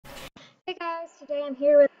Today I'm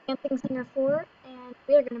here with Dancingsinger4, and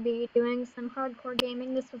we are going to be doing some hardcore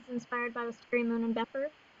gaming. This was inspired by the story Moon and Bepper.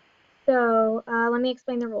 So, let me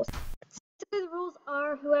explain the rules. So the rules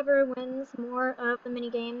are whoever wins more of the mini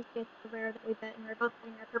games gets the rare that we bet, and we're both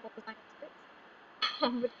getting our purple design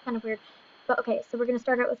experts, which is kind of weird. But okay, so we're going to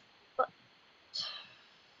start out with...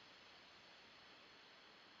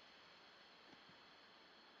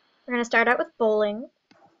 We're going to start out with bowling.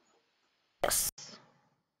 Yes.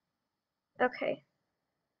 Okay.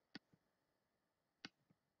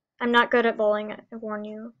 I'm not good at bowling, I warn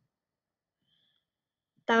you.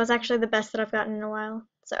 That was actually the best that I've gotten in a while,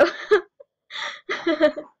 so...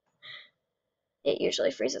 It usually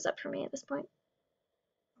freezes up for me at this point.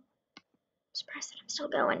 I'm surprised that I'm still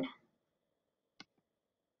going.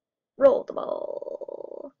 Roll the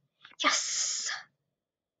ball. Yes!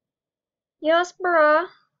 Yes, bruh.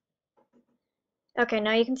 Okay,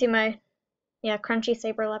 now you can see my, Crunchy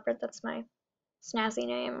Saber Leopard. That's my snazzy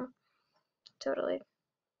name. Totally.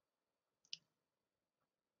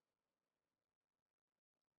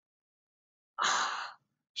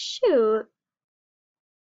 Shoot.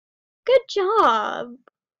 Good job.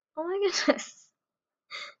 Oh my goodness.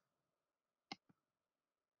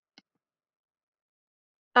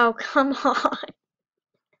 Oh, come on.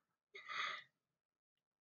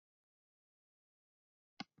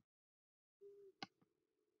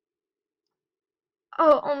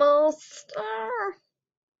 Oh, almost.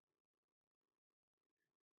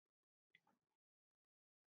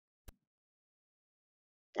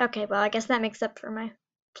 Okay, well, I guess that makes up for my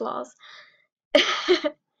flaws.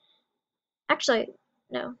 Actually,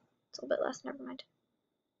 no. It's a little bit less. Never mind.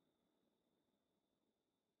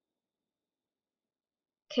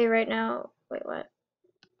 Okay, right now. Wait, what?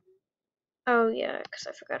 Oh, yeah, because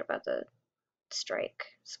I forgot about the strike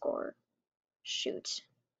score. Shoot.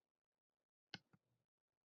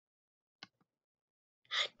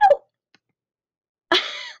 No!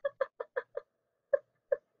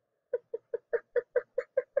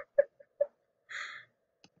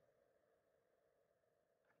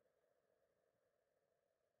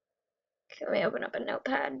 Okay, let me open up a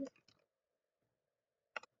notepad.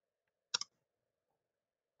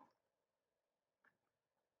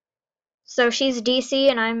 So she's DC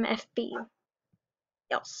and I'm FB.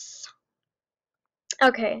 Yes.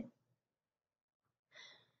 Okay.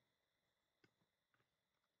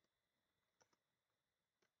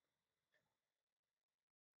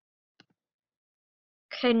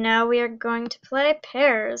 Okay, now we are going to play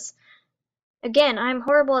pairs. Again, I'm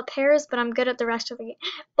horrible at pairs, but I'm good at the rest of the game.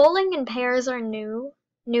 Bowling and pairs are newer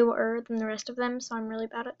than the rest of them, so I'm really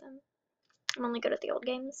bad at them. I'm only good at the old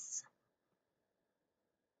games.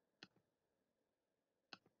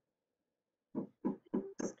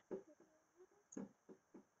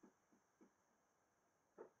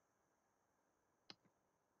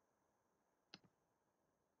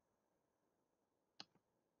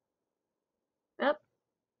 Yep.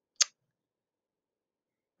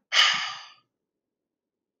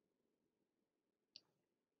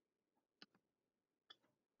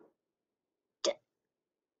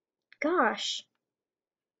 Gosh.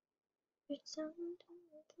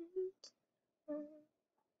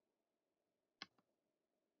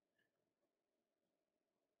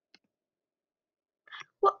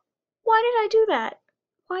 What? Why did I do that?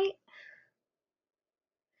 Why?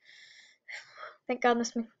 Thank God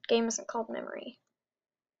this game isn't called Memory.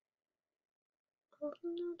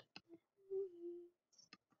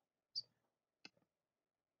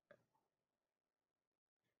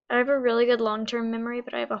 I have a really good long-term memory,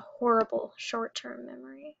 but I have a horrible short-term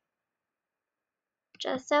memory.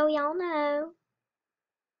 Just so y'all know.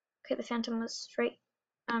 Okay, the Phantom was straight.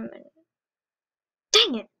 Dang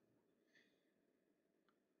it!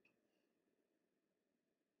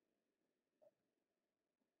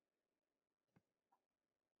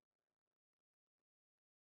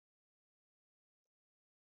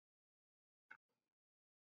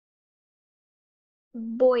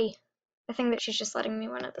 Boy. I think that she's just letting me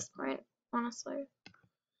win at this point, honestly.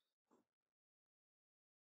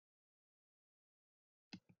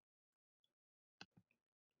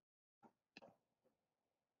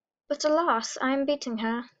 But alas, I'm beating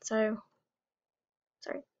her, so...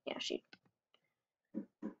 Sorry, yeah, she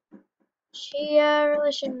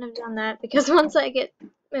really shouldn't have done that, because once I get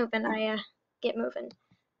moving, I get moving.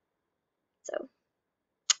 So,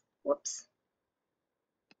 whoops.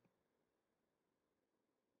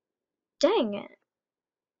 Dang it.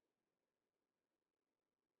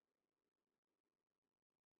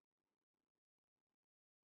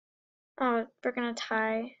 Oh, we're gonna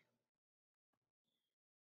tie.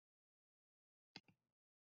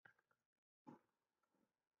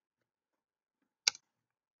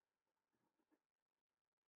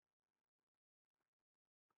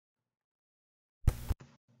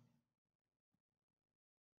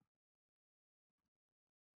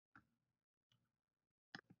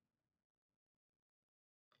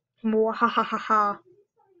 Mwahahaha.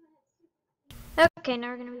 Okay, now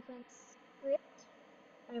we're gonna be playing Script.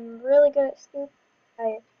 I'm really good at Scoop.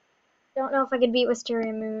 I don't know if I could beat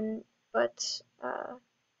Wisteria Moon, but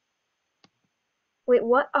wait,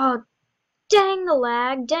 what? Oh, dang the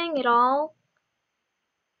lag! Dang it all!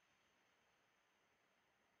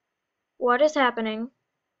 What is happening?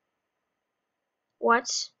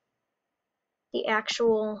 What? The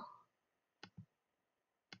actual...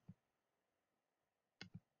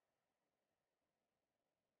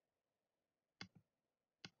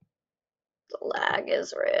 The lag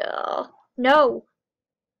is real. No!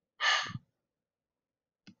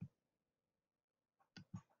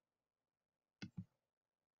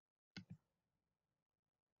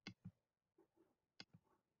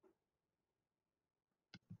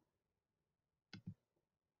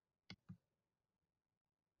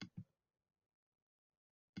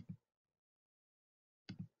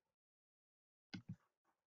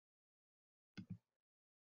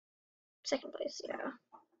 Second place, yeah.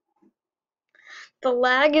 The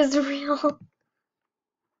lag is real.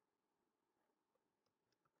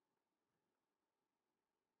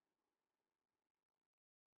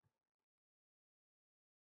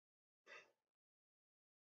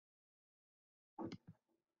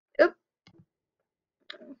 Oop.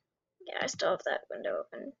 Yeah, I still have that window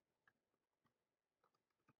open.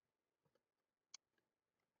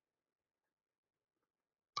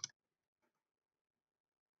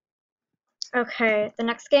 Okay, the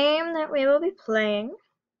next game that we will be playing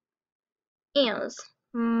is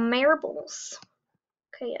Marbles.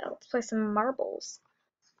 Okay, yeah, let's play some marbles.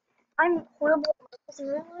 I'm horrible at marbles in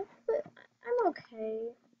real life, but I'm okay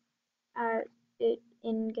at it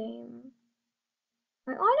in game.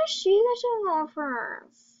 Like, why does she get to go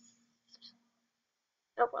first?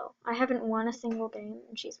 Oh well, I haven't won a single game,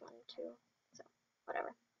 and she's won two, so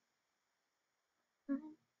whatever.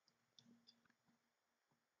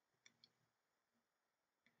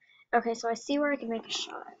 Okay, so I see where I can make a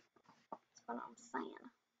shot. That's what I'm saying.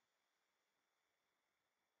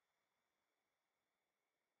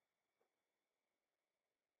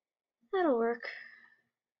 That'll work.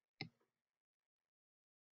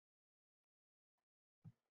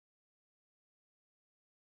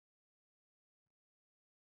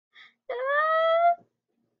 Ah!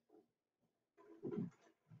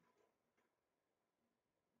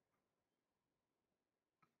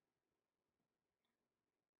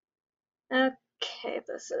 Okay,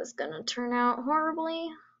 this is gonna turn out horribly.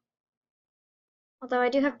 Although I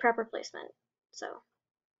do have proper placement, so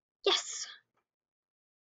yes!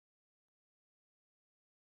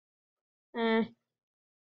 Eh,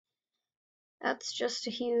 that's just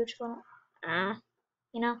a huge fault.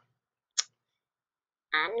 You know?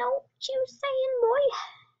 I know what you're saying, boy.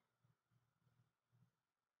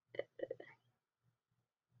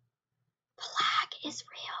 The lag is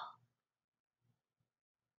real.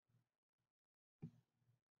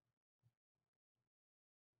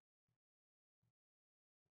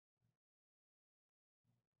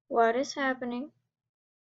 What is happening?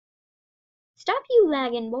 Stop you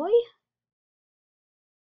lagging, boy.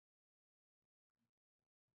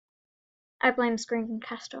 I blame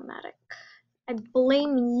Screencast-O-Matic. I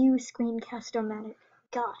blame you, Screencast-O-Matic.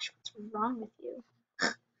 Gosh, what's wrong with you?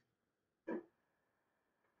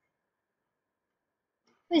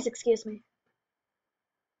 Please excuse me.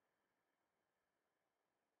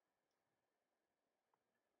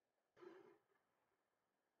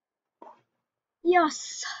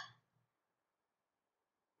 Yes.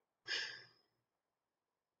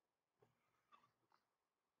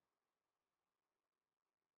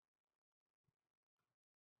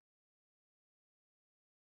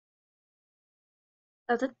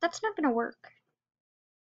 Oh, that's not gonna work.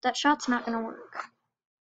 That shot's not gonna work.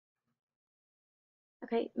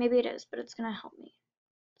 Okay, maybe it is, but it's gonna help me.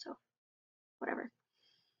 So, whatever.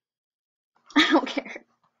 I don't care.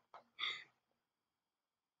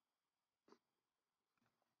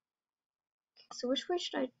 So which way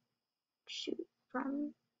should I shoot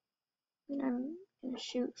from? I mean, I'm gonna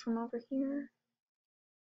shoot from over here.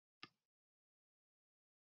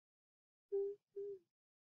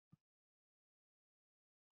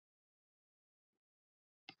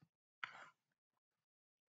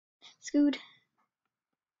 Scoot.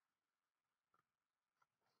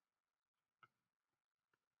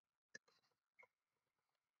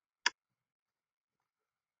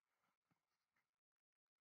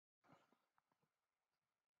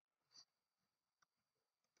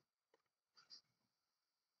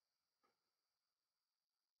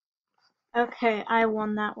 Okay, I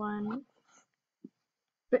won that one.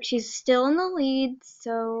 But she's still in the lead,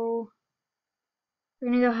 so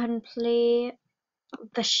we're gonna go ahead and play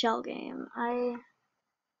The shell game. I'm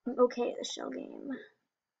okay at the shell game.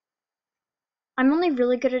 I'm only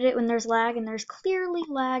really good at it when there's lag, and there's clearly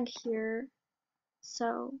lag here.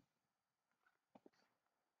 So,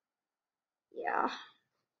 yeah.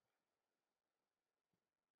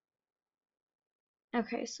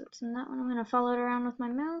 Okay, so it's in that one. I'm gonna follow it around with my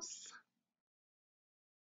mouse.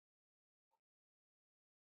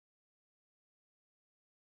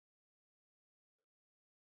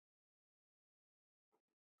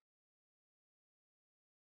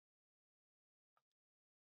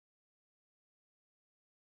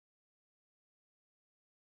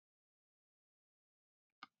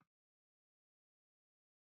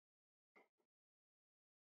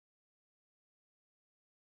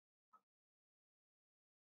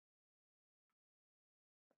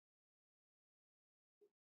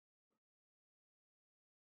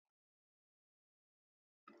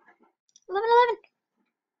 Eleven,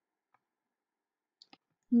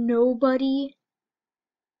 11. Nobody.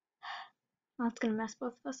 Oh, that's gonna mess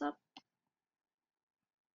both of us up.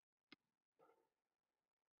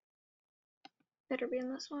 Better be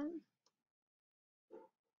in this one.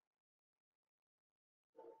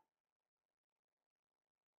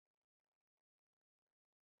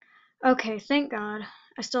 Okay, thank God.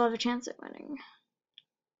 I still have a chance at winning.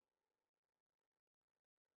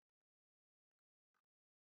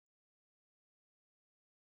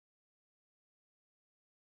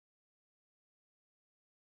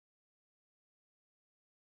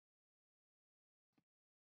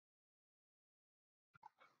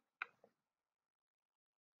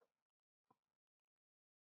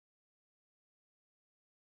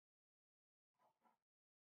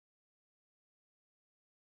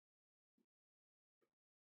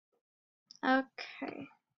 Okay.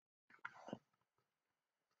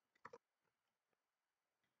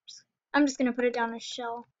 I'm just gonna put it down as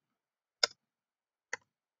shell.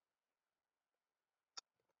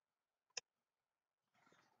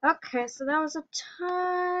 Okay, so that was a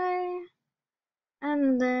tie.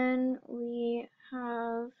 And then we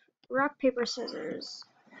have rock, paper, scissors.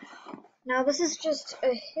 Now this is just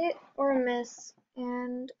a hit or a miss,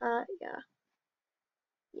 and yeah,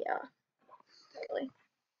 totally.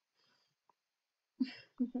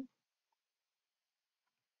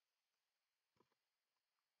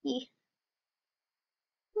 E.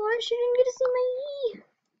 Why she didn't get to see my E?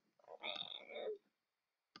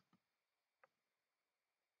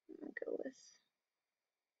 I'm gonna go with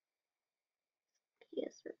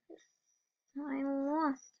PS service. I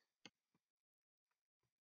lost.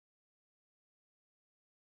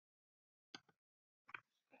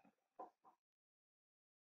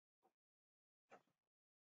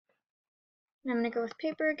 And I'm gonna go with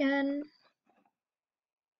paper again.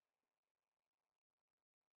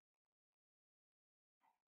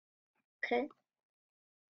 Okay.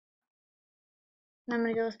 And I'm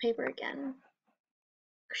gonna go with paper again.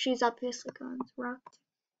 She's obviously going to rock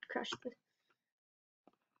to crush the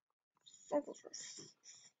scissors.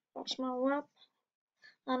 Watch my whip,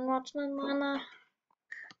 and watch my nana.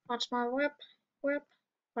 Watch my whip,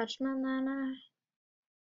 watch my nana.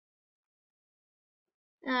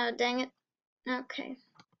 Ah, dang it. Okay.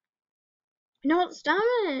 No, stop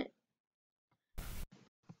it!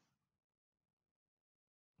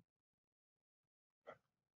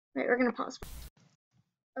 Right, we're gonna pause.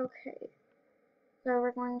 Okay. So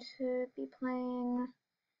we're going to be playing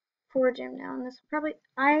 4 gym now, and this probably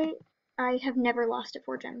I have never lost at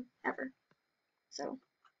 4 gym ever. So,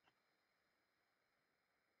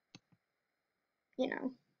 you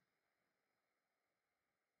know.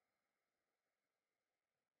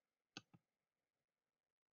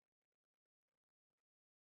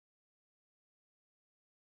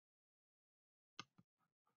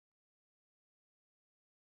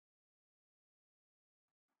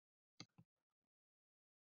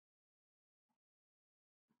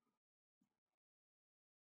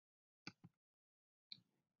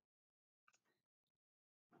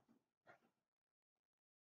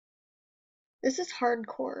 This is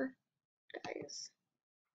hardcore, guys.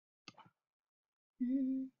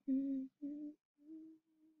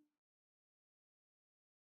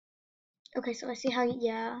 Okay, so I see how,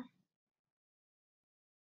 yeah.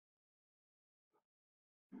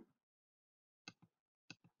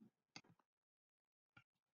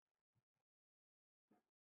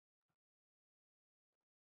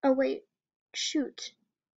 Oh, wait. Shoot.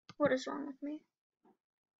 What is wrong with me?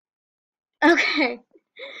 Okay.